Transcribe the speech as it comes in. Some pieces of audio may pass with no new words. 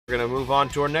We're going to move on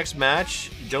to our next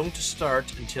match. Don't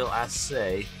start until I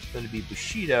say. It's going to be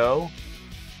Bushido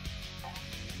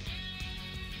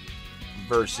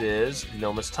versus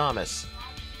Nomas Tomas.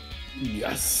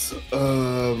 Yes.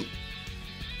 Oh,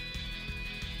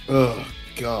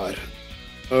 God.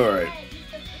 All right.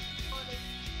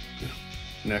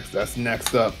 That's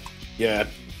next up. Yeah.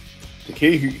 The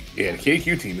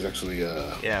KDQ team is actually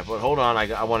Yeah, but hold on,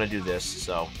 I want to do this,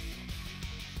 so.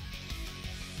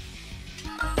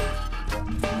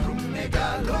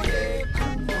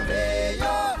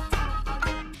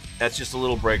 That's just a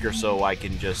little breaker, so I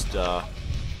can just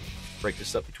break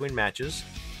this up between matches.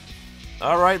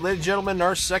 All right, ladies and gentlemen,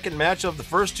 our second match of the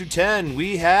first 210,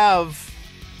 we have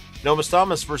Nomas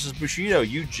Tomas versus Bushido.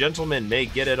 You gentlemen may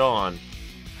get it on.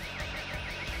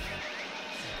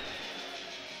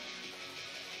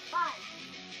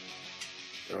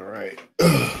 all right.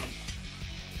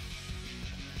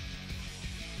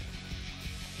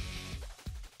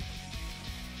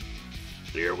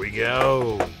 Here we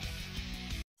go.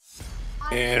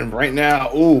 And right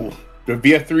now, ooh, the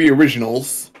VF3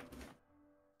 originals.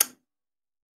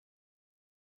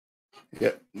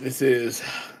 Yep, this is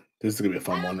gonna be a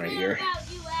fun one right here.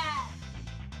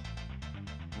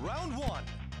 Round one.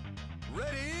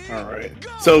 Ready? All right.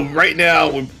 So right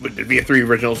now with the VF3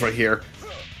 originals right here,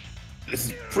 this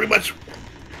is pretty much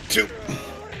two.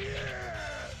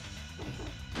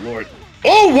 Lord.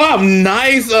 Oh wow,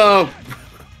 nice. That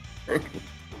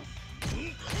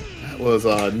was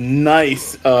a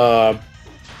nice. Yeah,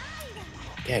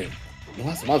 the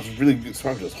last one was really good.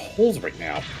 Smart with those holes right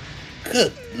now.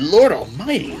 Good Lord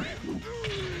Almighty.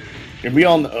 And we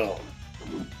all know.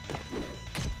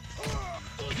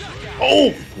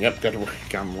 Oh! Yep, got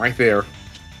him right there.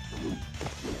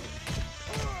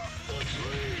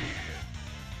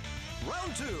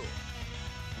 Round two.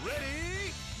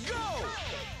 Ready? Go!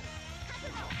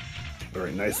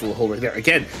 Very nice little hole right there.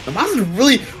 Again, the mouse is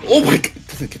really. Oh my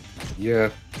God. Yeah.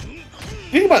 The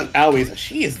thing about Aoi is that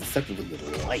she is deceptively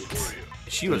light.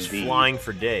 She was flying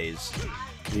for days.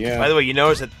 Yeah. By the way, you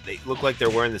notice that they look like they're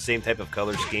wearing the same type of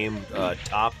color scheme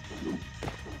top.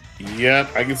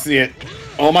 Yep, I can see it.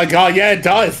 Oh my God, yeah, it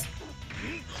does.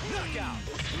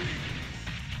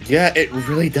 Yeah, it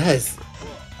really does.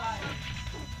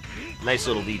 Nice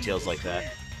little details like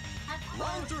that.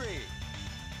 Round three.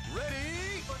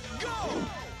 Ready? Go!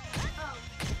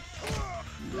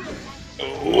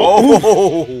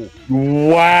 Oh!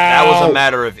 Wow. That was a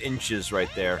matter of inches right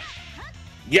there.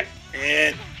 Yep,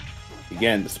 and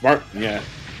again, the smart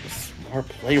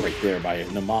play right there by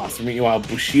Nomas. I mean, meanwhile,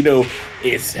 Bushido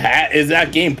is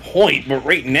at game point, but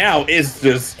right now is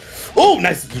just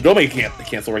nice domain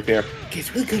cancel right there. Okay,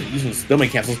 it's really good at using those domain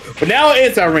cancels, but now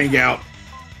it's a ring out.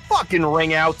 Fucking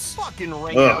ring outs. Fucking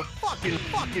ring out. Fucking.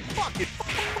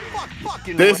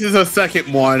 This is a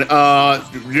second one.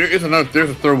 There's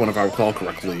a third one if I recall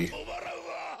correctly.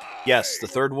 Yes, the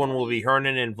third one will be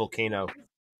Hernan and Volcano.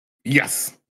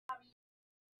 Yes.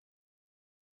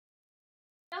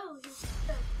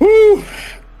 Woo!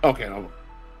 Okay, no.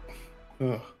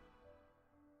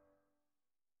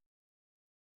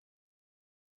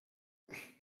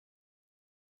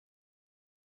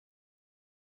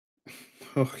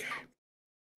 Okay.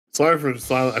 Sorry for the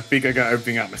silence. I think I got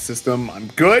everything out of my system. I'm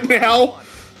good now.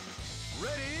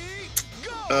 Ready?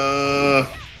 Go!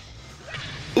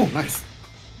 Ooh, nice.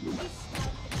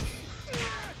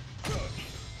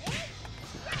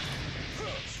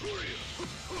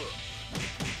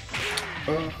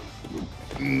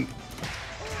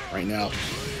 Right now,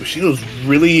 Bushido's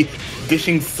really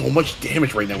dishing so much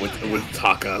damage right now with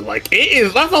Taka. Like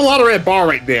that's a lot of red bar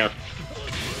right there.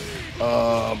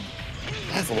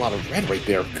 That's a lot of red right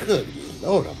there. Good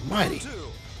Lord Almighty.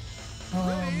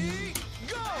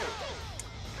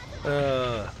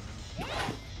 A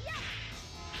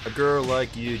girl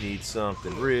like you needs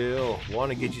something real.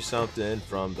 Want to get you something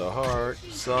from the heart.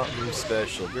 Something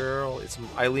special, girl. It's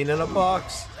Eileen in a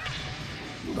box.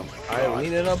 Oh my God.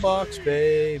 Eileen in a box,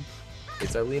 babe.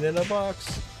 It's Eileen in a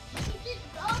box.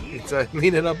 It's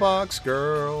Eileen in a box,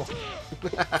 girl.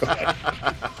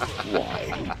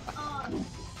 Why?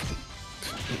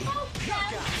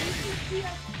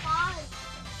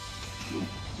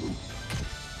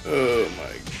 Oh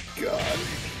my God.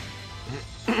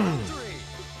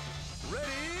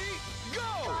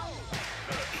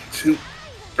 Two.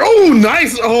 Oh,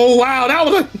 nice! Oh, wow, that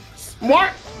was a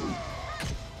smart.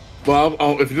 Well,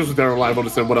 if this was there live, I would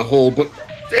have said what a hold, but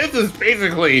this is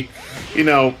basically,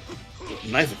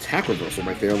 nice attack reversal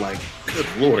right there. Like, good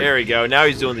Lord. There we go. Now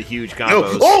he's doing the huge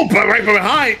combos. But right from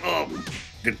behind.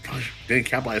 Didn't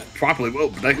capitalize properly. Well,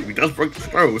 but he does break the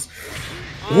throws.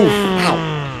 Oof,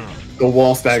 wow. The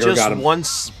wall stagger Just got him. one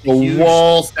The huge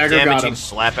wall stagger got damaging him.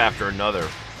 slap after another.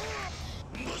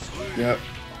 Yep.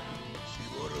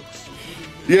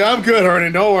 Yeah, I'm good,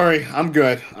 Hernan. Don't worry. I'm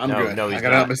good. I'm No, good. no, he's I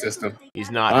got out not. my system.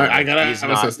 He's not. All right, I got out He's my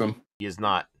not. system. He is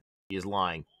not. He is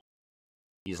lying.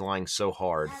 He's lying so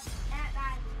hard.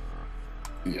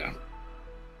 Yeah.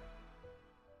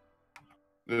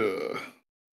 Ugh.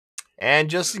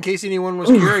 And just in case anyone was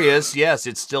curious, yes,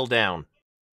 it's still down.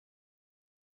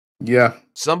 Yeah.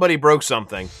 Somebody broke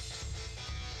something.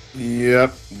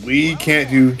 Yep. We can't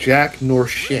do jack nor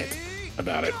shit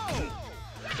about it.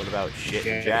 What about shit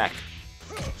and Okay. Jack?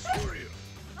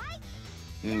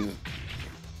 Mm.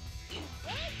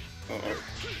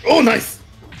 Oh, nice!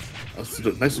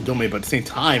 Nice to domain, but at the same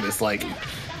time, it's like,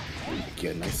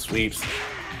 yeah, nice sweeps.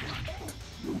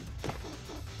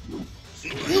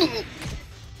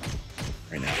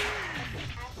 Right now.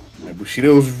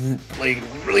 Bushido's playing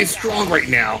really strong right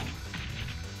now.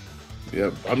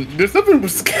 Yep. There's nothing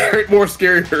more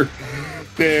scarier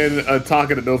than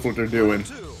Taka that knows what they're doing.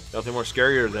 Nothing more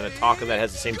scarier than a Taka that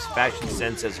has the same fashion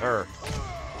sense as her.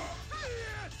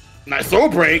 Nice throw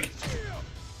break.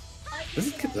 This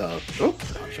is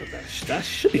that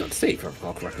should be unsafe if I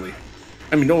recall correctly.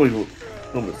 I mean, nobody will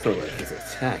throw his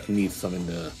attack. He needs something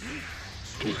to.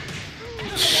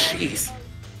 Jeez.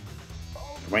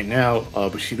 Right now,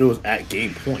 Bushido is at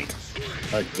game point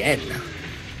again.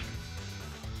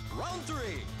 Round 3.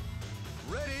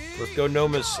 Ready? Let's go,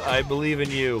 Nomas. I believe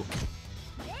in you.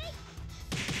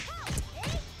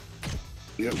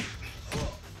 Yep.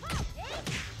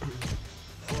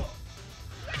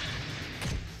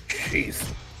 Jeez.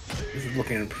 This is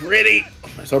looking pretty.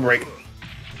 Nice break.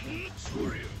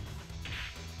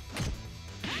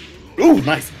 Ooh,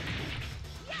 nice.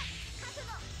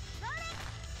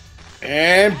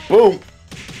 And boom.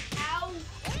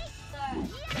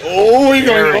 Oh, he's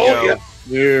There going. we Oh, go. yeah.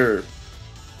 There.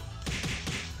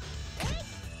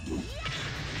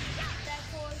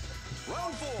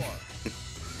 Round 4.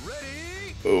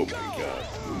 Ready? Oh my god.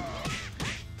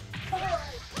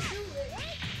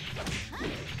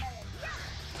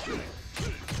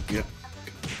 Yep.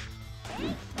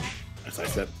 As I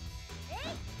said.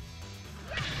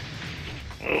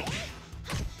 Oh.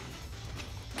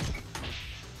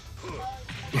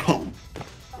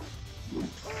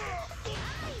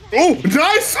 Oh,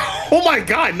 nice! Oh my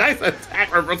god, nice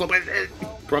attack reversal.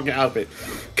 Broke out of it.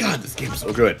 God, this game is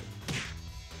so good.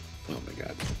 Oh my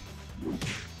god.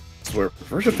 That's where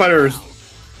Virtua Fighter is.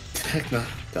 Techna.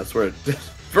 That's where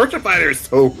Virtua Fighter is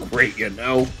so great, you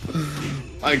know?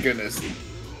 My goodness.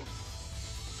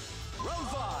 Round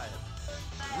 5.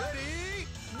 Ready?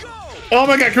 Go! Oh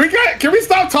my god, can we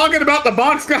stop talking about the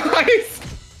box, guys?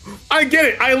 I get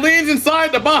it. Eileen's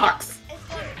inside the box.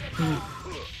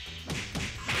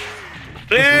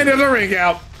 And there's a ring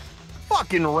out.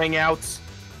 Fucking ring outs.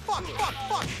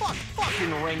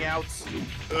 Fucking ring outs.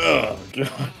 Oh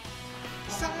god.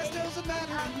 Size doesn't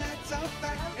matter, and that's a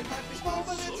fact. It might be small,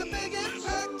 but it's a big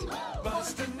impact.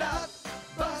 Bust a nut,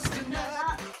 bust a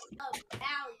nut.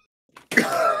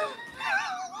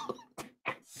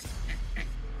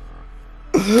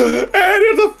 And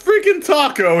there's a freaking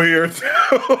taco here too.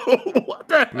 What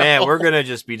the Man, hell? we're gonna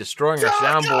just be destroying our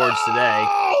soundboards today.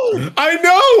 I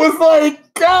know. It's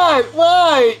like, God,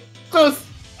 why? Just,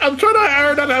 I'm trying to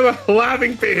iron not have a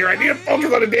laughing fit here. I need to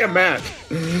focus on the damn match.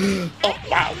 Oh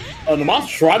wow. Nomas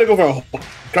trying to go for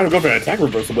an attack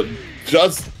reversal, but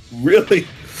just really.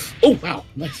 Oh wow,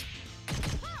 nice.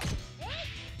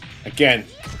 Again,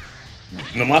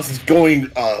 Nomas is going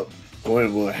for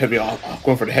the heavy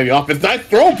offense. Nice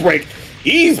throw break.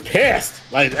 He's pissed.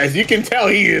 Like, as you can tell,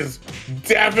 he is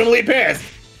definitely pissed.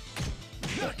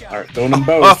 All right, throwing them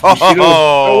bows.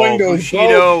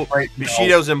 Bushido, right now.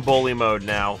 Bushido's in bully mode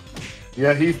now.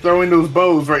 Yeah, he's throwing those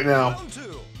bows right now. Round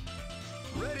 2.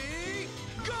 Ready?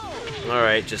 Go! All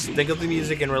right, just think of the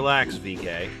music and relax,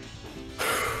 VK.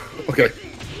 Okay.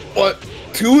 What?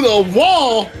 To the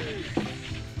wall!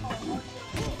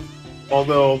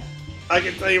 Although, I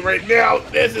can tell you right now,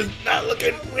 this is not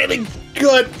looking really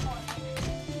good.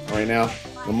 Right now,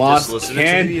 Nomas Just listen to the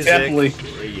can music. definitely...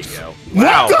 There you go. What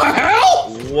Wow. the hell?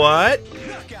 What?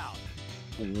 Knockout.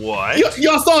 What?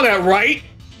 Y'all saw that, right?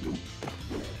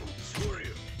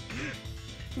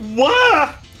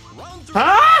 What? Round 3.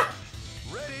 Huh?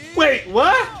 Ready? Wait,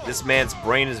 what? This man's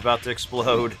brain is about to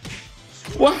explode,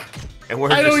 What? and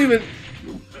we're I just... don't even...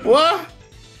 What?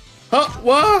 Huh?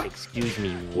 What? Excuse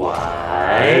me,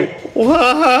 what?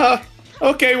 What?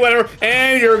 Okay, whatever.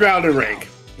 And you're ground to rank.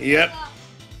 Yep.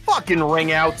 Fucking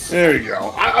ring outs. There you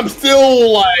go. I'm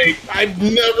still like, I've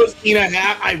never seen that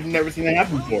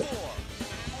happen before.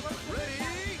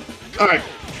 All right.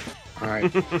 All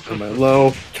right, I'm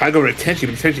low. Try to go to attention,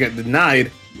 but attention got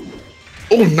denied.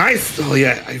 Oh, nice. Oh,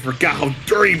 yeah. I forgot how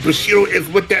dirty Bushido is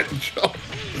with that jump.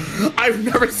 I've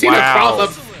never seen a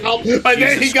cross up, but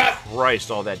then he got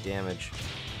Christ, all that damage.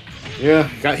 Yeah,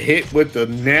 got hit with the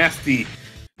nasty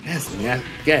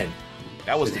again.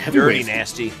 That was dirty heavyweights.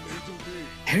 nasty.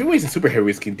 Heavyweights and super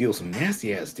heavyweights can deal some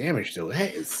nasty ass damage, though.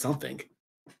 That is something.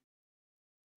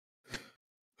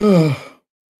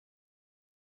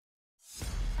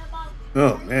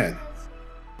 Oh man.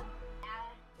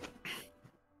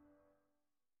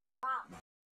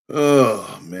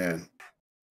 Oh man.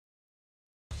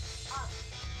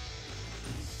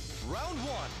 Round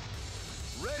one.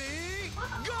 Ready,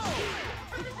 go!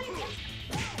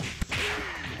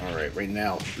 All right, right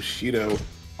now, Bushido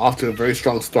off to a very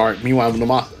strong start. Meanwhile,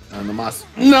 Nomas,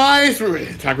 nice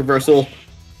attack reversal.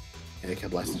 And he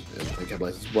blast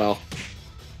as well.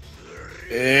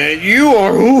 And you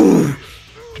are, ooh.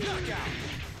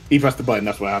 He pressed the button.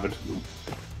 That's what happened.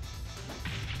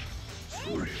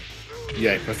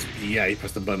 Yeah, he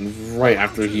pressed the button right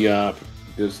after he did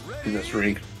this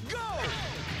ring.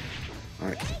 All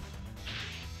right.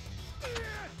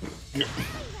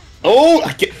 Oh,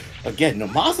 again,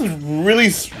 Nomas is really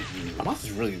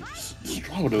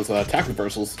strong with those attack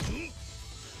reversals.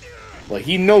 Like,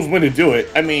 he knows when to do it.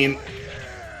 I mean,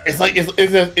 it's like it's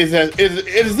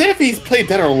as if he's played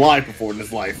Dead or Alive before in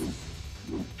his life.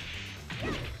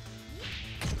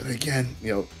 But again,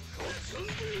 you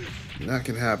know, that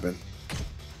can happen.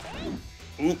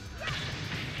 Ooh.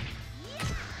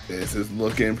 This is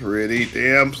looking pretty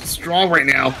damn strong right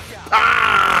now.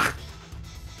 Ah!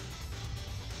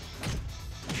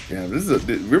 Yeah,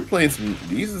 we're playing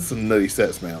these are some nutty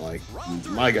sets, man. Like,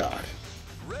 my God.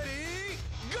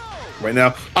 Right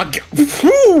now,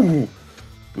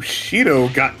 Bushido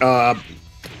got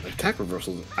attack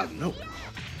reversals out of nowhere.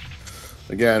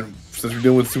 Again, since we're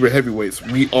dealing with super heavyweights,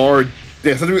 since we are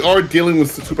dealing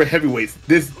with super heavyweights,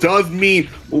 this does mean,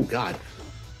 oh God,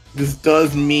 this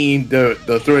does mean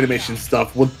the throw animation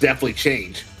stuff will definitely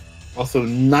change. Also,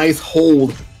 nice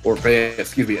hold, or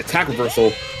excuse me, attack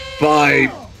reversal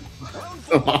by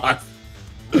Tomas.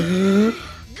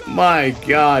 My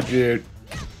God, dude.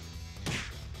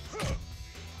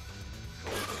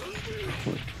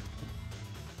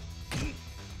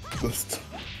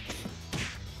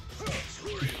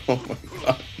 Oh my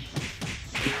God.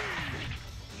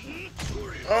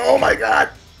 Oh my God.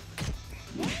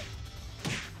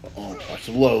 Oh, watch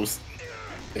the lows.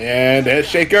 And head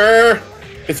shaker.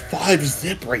 It's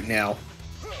 5-zip right now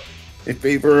in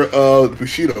favor of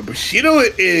Bushido. Bushido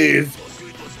is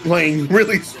playing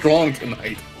really strong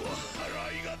tonight.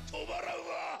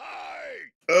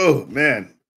 Oh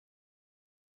man.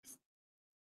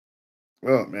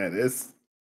 Oh man,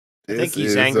 I think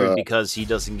he's angry because he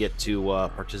doesn't get to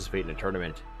participate in a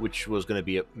tournament, which was going to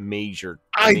be a major.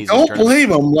 I don't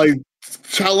blame him. Like,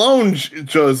 challenge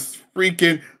just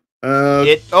freaking.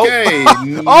 Okay. Oh,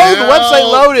 the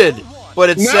website loaded, but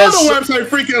it says the website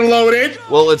freaking loaded.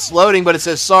 Well, it's loading, but it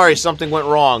says sorry, something went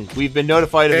wrong. We've been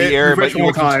notified of the error,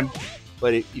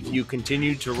 but if you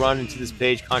continue to run into this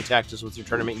page, contact us with your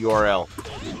tournament URL.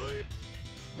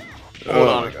 Hold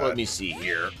on, let me see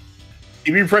here. If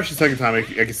you refresh the second time, I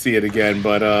can see it again,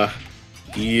 but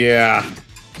yeah.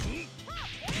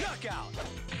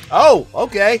 Oh,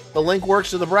 okay. The link works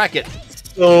to the bracket.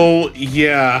 So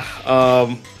yeah.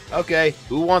 Okay.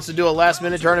 Who wants to do a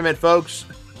last-minute tournament, folks?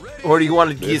 Or do you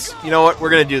want to? You know what? We're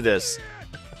gonna do this.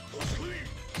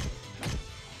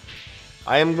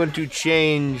 I am going to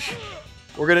change.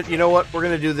 We're gonna. You know what? We're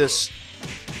gonna do this.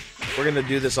 We're gonna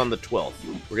do this on the 12th.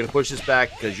 We're gonna push this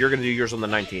back because you're gonna do yours on the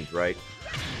 19th, right?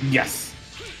 Yes.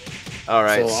 All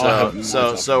right,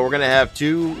 so we're gonna have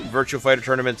 2 Virtual Fighter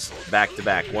tournaments back to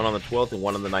back, one on the 12th and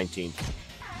one on the 19th.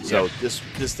 So this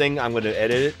thing, I'm gonna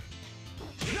edit it,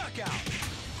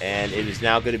 and it is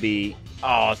now gonna be.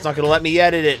 Oh, it's not gonna let me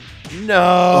edit it. No.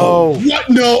 Oh, what?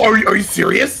 No, are you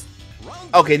serious?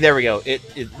 Okay, there we go. The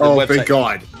oh, website. Thank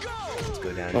God. Let's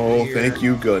go down. Oh, here. thank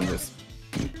you, goodness.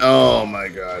 Oh my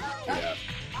God. Yeah.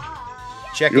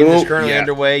 Check-in is currently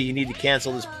underway. You need to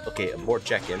cancel this. Okay, abort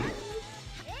check-in.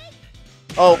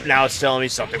 Oh, now it's telling me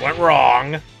something went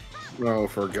wrong. Oh,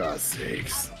 for God's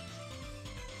sakes.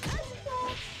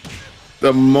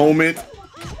 The moment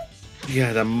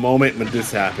when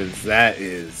this happens, that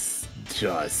is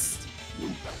just...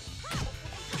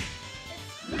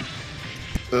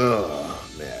 Oh,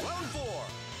 man.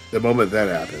 The moment that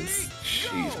happens.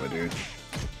 Jeez, my dude.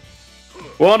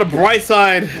 Well, on the bright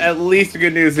side, at least the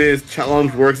good news is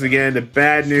challenge works again. The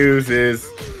bad news is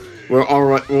we're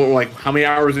like how many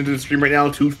hours into the stream right now?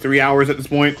 2-3 hours at this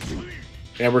point.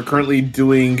 And we're currently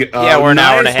doing. Yeah, we're an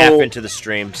hour and a half whole... into the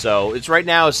stream, so it's right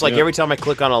now. It's like every time I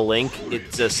click on a link,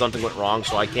 it says something went wrong,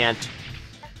 so I can't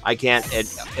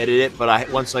edit it.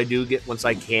 But once I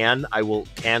can, I will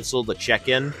cancel the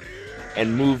check-in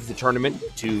and move the tournament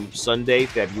to Sunday,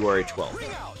 February 12th.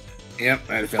 Yep,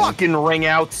 I had a feeling. Fucking ring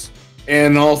outs.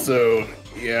 And also,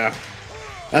 yeah,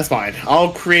 that's fine.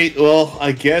 I'll create. Well,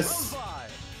 I guess.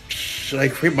 Should I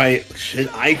create my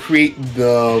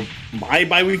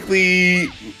bi-weekly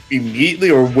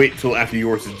immediately or wait till after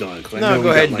yours is done? No, go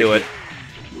ahead and do it.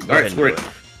 All right, screw it.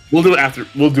 We'll do it after.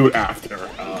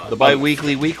 The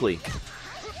bi-weekly weekly.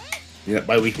 Yeah,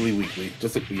 bi-weekly weekly.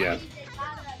 Just yeah.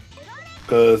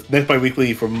 Because next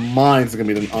bi-weekly for mine is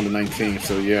gonna be on the 19th.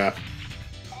 So yeah.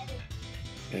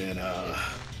 And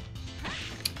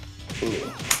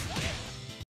ooh.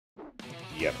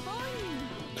 Yep.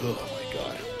 Oh my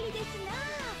god.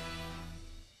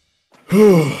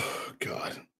 Oh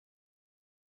god.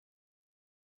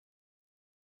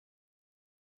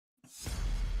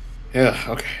 Yeah.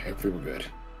 Okay. I think we're good.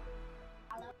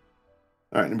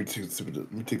 All right. Let me take a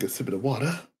sip of the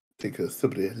water. Take a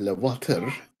sip of the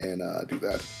water and do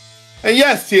that. And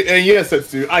yes,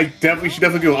 Setsu, I should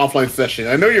definitely do an offline session.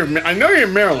 I know you're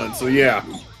in Maryland, so yeah.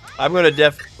 I'm gonna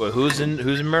who's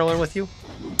in Maryland with you?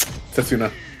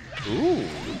 Setsuna. Ooh,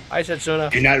 hi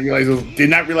Setsuna. Did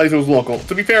not realize it was local.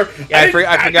 To be fair, yeah,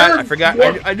 I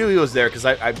forgot. I knew he was there because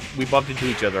we bumped into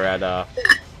each other at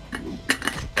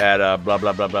blah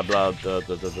blah blah blah blah the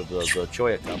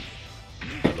Choya Cup.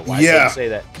 I don't know why I didn't say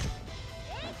that.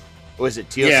 Was it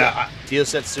Tio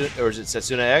Setsu, or is it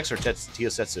Setsuna X or Tio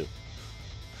Setsu?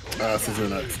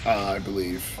 Setsuna, I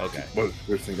believe. Okay.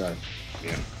 Where's the guy?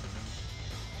 Yeah.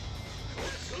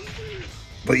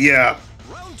 But yeah,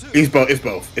 it's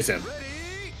both. It's him.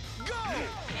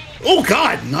 Oh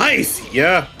God, nice.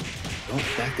 Yeah. Don't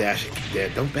backdash. Yeah,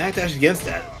 don't backdash against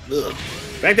that. Ugh.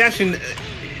 Backdashing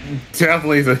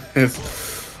definitely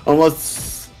is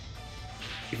almost.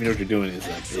 If you know what you're doing, is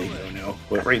like big no.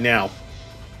 But right now.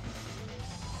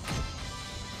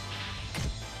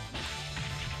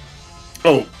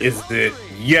 Oh, is it?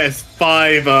 Yes,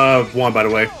 5-1, by the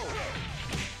way.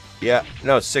 Yeah,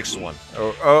 no, it's 6-1.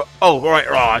 Oh, right.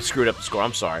 Oh, I screwed up the score.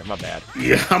 I'm sorry. My bad.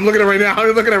 Yeah, I'm looking at it right now. I'm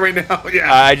looking at it right now.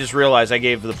 Yeah. I just realized I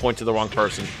gave the point to the wrong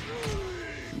person.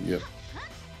 Yep.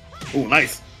 Oh,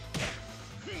 nice.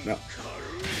 No.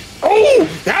 Oh,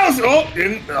 that was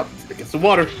against the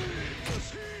water.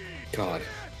 God.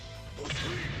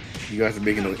 You guys are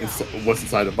making what's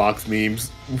inside the box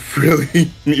memes really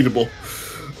needable.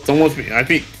 Someone wants me. I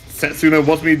think Setsuna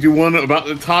wants me to do one about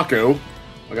the taco.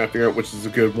 I gotta figure out which is a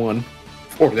good one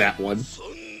for that one.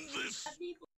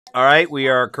 All right, we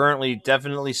are currently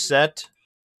definitely set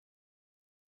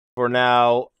for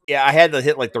now. Yeah, I had to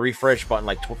hit like the refresh button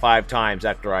like 5 times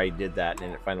after I did that,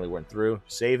 and it finally went through.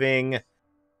 Saving,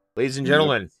 ladies and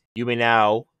gentlemen, you may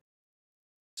now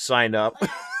sign up.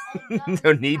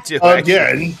 No need to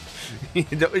again.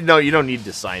 No, you don't need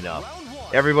to sign up.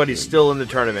 Everybody's still in the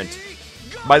tournament.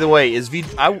 By the way, do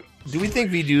we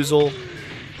think Vdoozle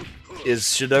is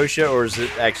Shidosha or is it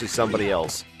actually somebody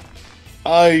else?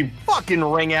 Fucking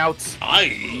ring outs.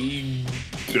 I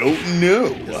don't know.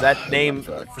 Is that name,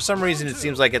 for some reason, it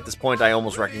seems like at this point I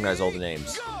almost recognize all the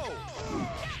names.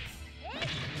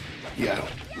 Yeah.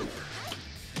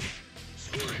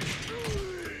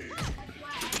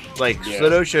 Like,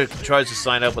 Shidosha tries to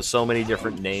sign up with so many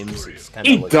different names. It's kind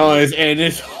of he does, and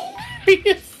it's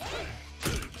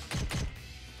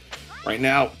right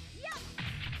now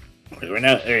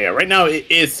it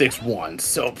is 6-1,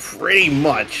 so pretty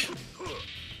much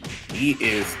he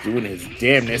is doing his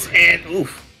damnness, and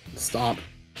oof, stomp.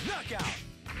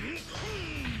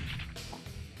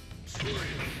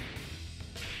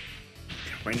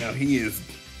 Right now he's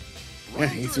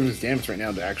doing his damnness right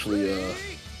now to actually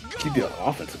keep the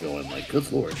offense going. Like, good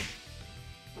lord.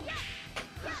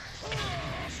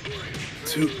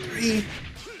 2, 3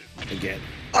 again.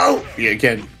 Oh yeah,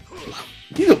 again.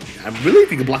 I really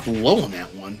think you block low on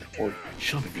that one, or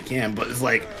jump if you can. But it's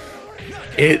like,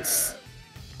 it's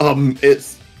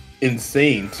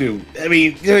insane too. I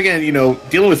mean, again,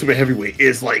 dealing with super heavyweight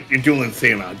is like you're doing the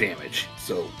insane amount of damage.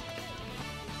 So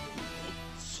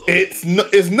it's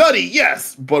nutty,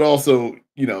 yes, but also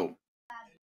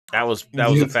that was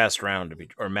a fast round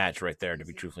or match right there. To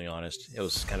be truthfully honest, it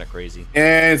was kind of crazy.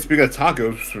 And speaking of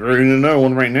tacos, we're in another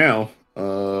one right now.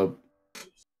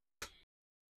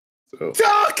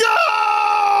 Taco!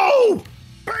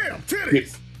 Bam!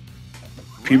 Titties!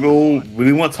 People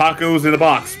really want tacos in a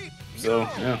box. So,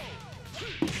 yeah.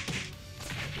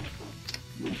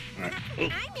 Alright.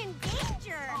 I'm in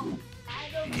danger.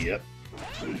 Yep.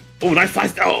 Oh, nice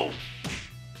slice. Oh!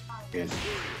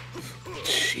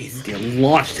 Jeez, getting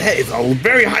launched. That is a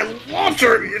very high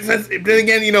launcher. It says, then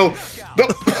again, you know.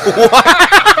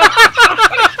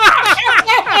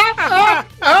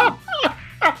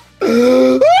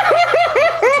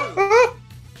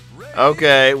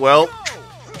 Okay, well.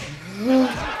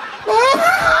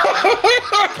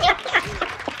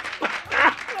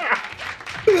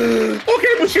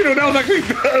 Okay, Bushido, that was actually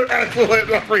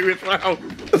the previous round.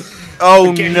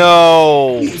 Oh Again,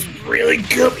 no! He's really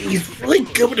good. He's really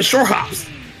good with the short hops.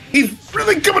 He's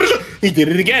really good with the short. He did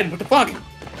it again. What the fuck?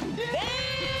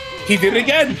 He did it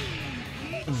again.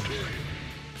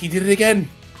 He did it again.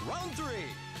 Round 3.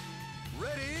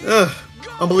 Ready? Ugh,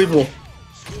 unbelievable.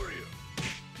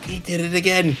 He did it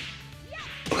again.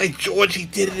 By George, he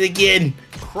did it again.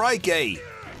 Crikey!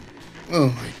 Oh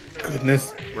my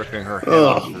goodness. Ripping her head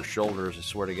off her shoulders, I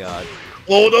swear to God.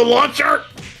 Oh, the launcher!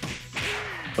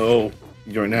 Oh,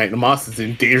 you're right. Nomas is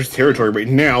in dangerous territory right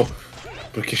now.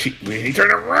 Because when he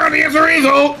turned around, the answer is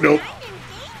oh, nope.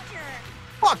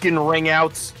 Fucking ring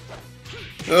outs.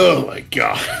 Oh my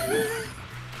god.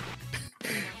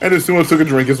 And as someone took a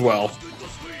drink as well.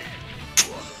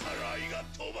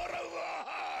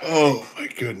 Oh my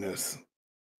goodness.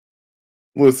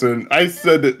 Listen, I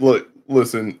said that, look,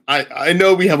 listen, I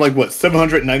know we have like, what,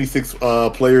 796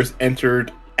 players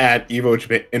entered at Evo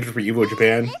Japan, entered for Evo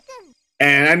Japan.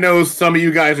 And I know some of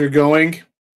you guys are going.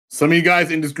 Some of you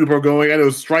guys in this group are going. I know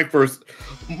Strike First,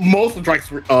 most of the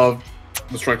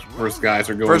Strike First guys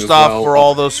are going. First as off, well. for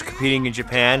all those competing in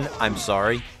Japan, I'm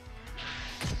sorry.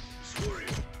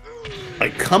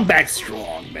 Like, come back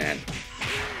strong, man.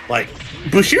 Like,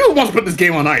 Bushido wants to put this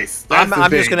game on ice. That's I'm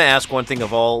the just thing. going to ask one thing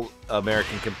of all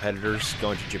American competitors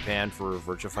going to Japan for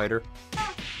Virtua Fighter.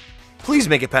 Please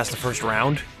make it past the first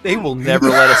round. They will never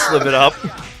let us slip it up.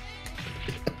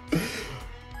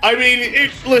 I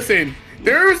mean, listen,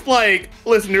 there's like,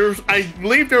 I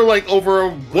believe there are like over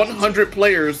 100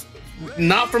 players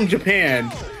not from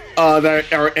Japan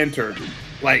that are entered.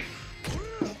 Like,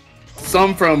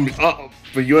 some from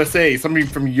the USA, some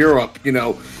from Europe, you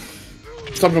know,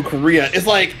 some from Korea. It's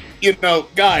like, you know,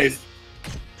 guys,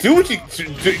 do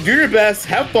your best,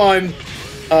 have fun,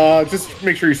 just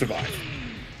make sure you survive.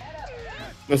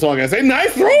 That's all I gotta say.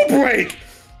 Nice throw break!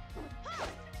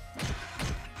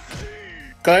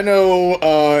 Cause I know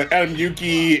Adam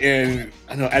Yuki and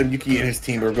his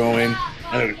team are going.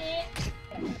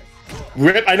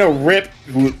 Rip,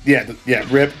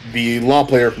 Rip, the law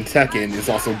player from Tekken, is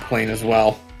also playing as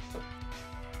well.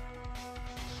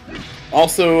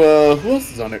 Also, who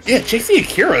else is on there? Yeah, JC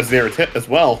Akira is there as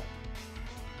well.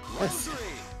 Yes.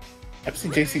 I haven't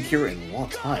seen JC Akira in a long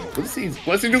time. What's he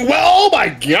doing? Well, oh my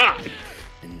god!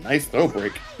 Nice throw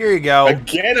break. Here you go.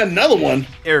 Again, another one.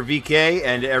 Here, VK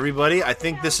and everybody. I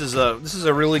think this is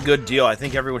a really good deal. I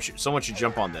think someone should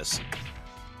jump on this.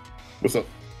 What's up?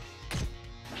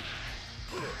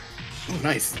 Oh,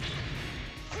 nice.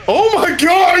 Oh my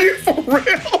god, are you for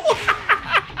real?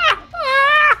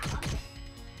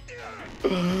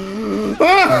 Who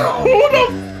the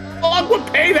fuck would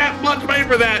pay that much money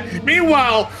for that?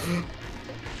 Meanwhile,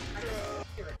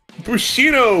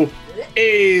 Bushido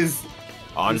is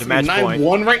on to match point.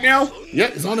 9-1 right now? Yeah,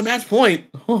 it's on the match point.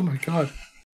 Oh my god.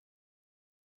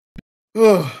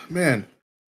 Oh man.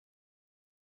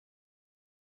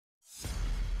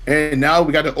 And now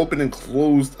we got to open and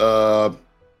closed a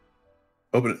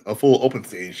full open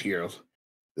stage here.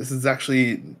 This is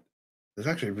actually a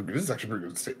pretty good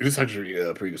stage. This is actually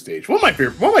a pretty good stage. One of my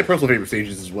personal favorite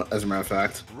stages, as a matter of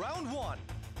fact. Round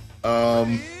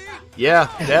 1.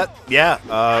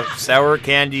 Sour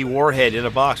candy warhead in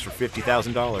a box for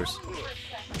 $50,000.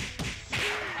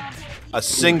 A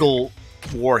single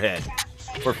warhead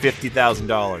for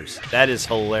 $50,000. That is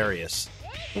hilarious.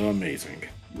 Amazing.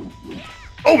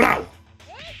 Oh no!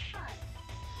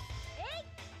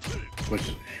 Who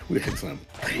the heck's gonna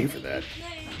pay for that?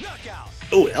 Knockout.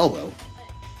 Oh, elbow.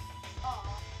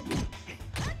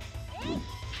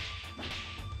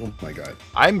 Oh my god.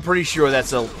 I'm pretty sure that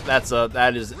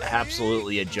is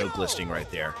absolutely a joke listing right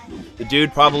there. The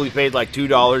dude probably paid like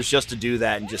 $2 just to do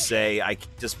that and just say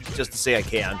just to say I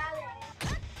can.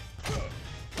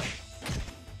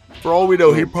 For all we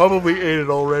know, he probably ate it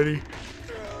already.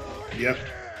 Yep.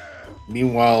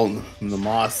 Meanwhile,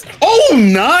 Nomas. Oh,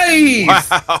 nice!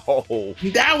 Wow.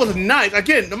 That was nice.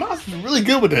 Again, Nomas is really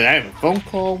good with that. I have a phone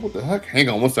call. What the heck? Hang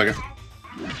on one second.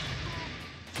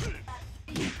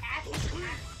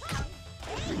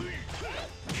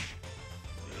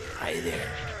 Hi there.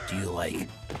 Do you like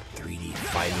 3D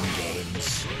fighting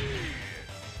games?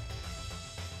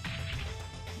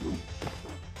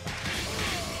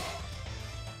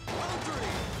 Round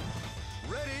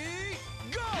 3. Ready,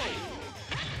 go!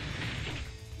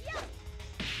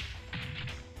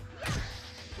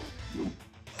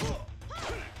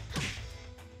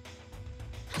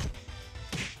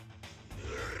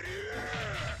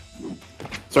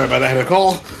 Sorry about that. I had a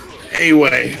call.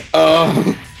 Anyway,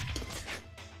 right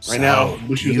now, Do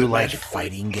Bushido's you at like magic point.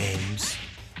 fighting games?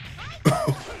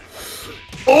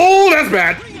 Oh, that's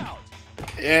bad.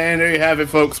 And there you have it,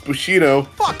 folks. Bushido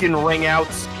Fucking ring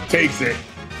outs. takes it.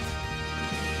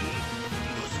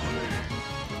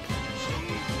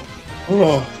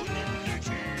 Oh.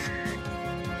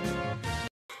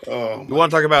 Oh. You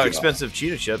want to talk about God. expensive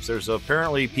Cheetah chips? There's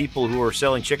apparently people who are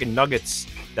selling chicken nuggets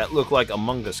that look like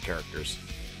Among Us characters.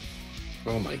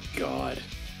 Oh my God.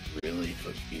 Really,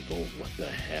 folks, people? What the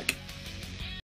heck?